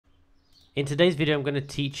In today's video, I'm going to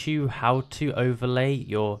teach you how to overlay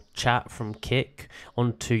your chat from Kik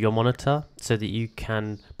onto your monitor so that you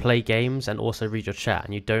can play games and also read your chat,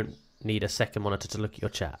 and you don't need a second monitor to look at your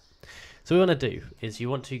chat. So what we want to do is you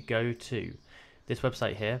want to go to this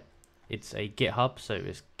website here. It's a GitHub, so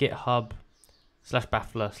it's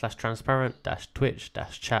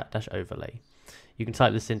github/baffler/transparent-twitch-chat-overlay. You can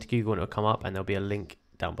type this into Google and it'll come up, and there'll be a link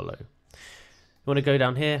down below. You want to go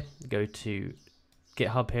down here, go to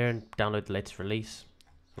GitHub here and download the latest release,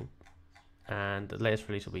 and the latest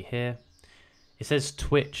release will be here. It says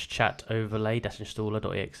Twitch chat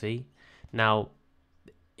overlay-installer.exe. Now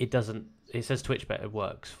it says Twitch, but it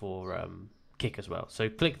works for Kik as well. So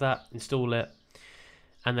click that, install it,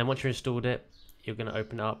 and then once you've installed it, you're going to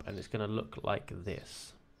open it up and it's going to look like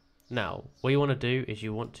this. Now what you want to do is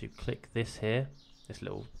you want to click this here, this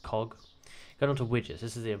little cog, go down to widgets.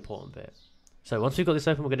 This is the important bit. So once we've got this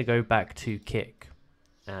open, we're going to go back to Kik,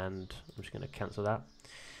 and I'm just going to cancel that.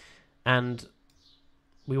 And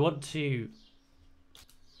we want to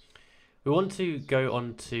go onto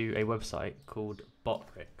a website called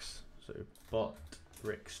Botrix. So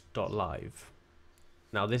botrix.live.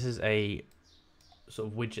 Now this is a sort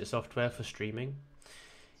of widget software for streaming.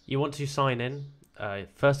 You want to sign in.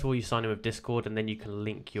 First of all, you sign in with Discord, and then you can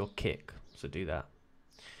link your Kik. So do that.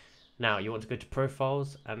 Now you want to go to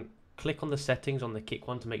profiles and click on the settings on the Kik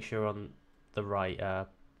one to make sure you're on the right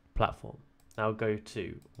platform. Now go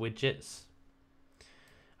to widgets,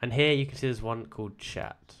 and here you can see there's one called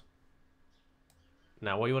chat.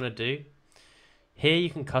 Now what you want to do, here you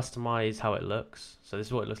can customize how it looks. So this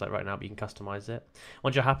is what it looks like right now, but you can customize it.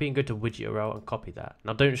 Once you're happy, you can go to widget URL and copy that.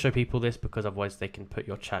 Now don't show people this because otherwise they can put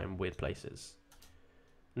your chat in weird places.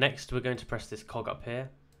 Next, we're going to press this cog up here,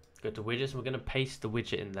 go to widgets, and we're going to paste the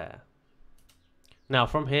widget in there. Now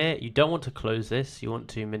from here, you don't want to close this, you want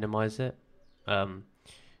to minimize it.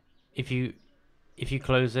 If you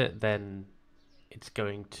close it, then it's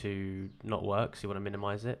going to not work, so you want to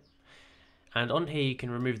minimize it. And on here you can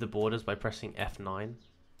remove the borders by pressing F9.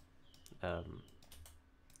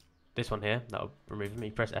 This one here, that'll remove them.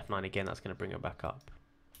 You press F9 again, that's going to bring it back up.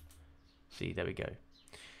 See, there we go.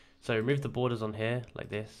 So remove the borders on here like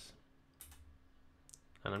this,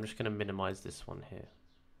 and I'm just going to minimize this one here.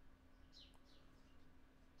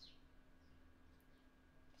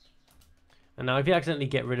 And now if you accidentally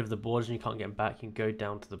get rid of the borders and you can't get them back, you can go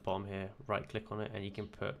down to the bottom here, right click on it, and you can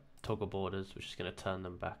put toggle borders, which is going to turn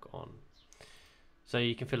them back on. So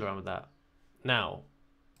you can fiddle around with that. Now,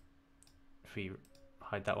 if we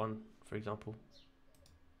hide that one, for example,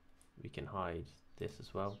 we can hide this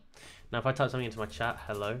as well. Now if I type something into my chat,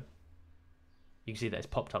 hello, you can see that it's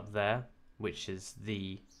popped up there, which is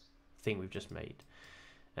the thing we've just made.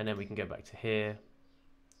 And then we can go back to here,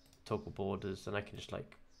 toggle borders, and I can just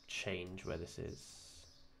like change where this is.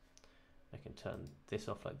 I can turn this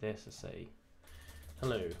off like this and say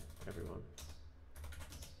hello everyone,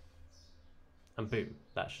 and boom,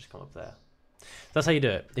 that's just come up there. That's how you do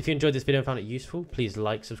it. If you enjoyed this video and found it useful, please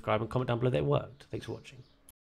like, subscribe, and comment down below that it worked. Thanks for watching.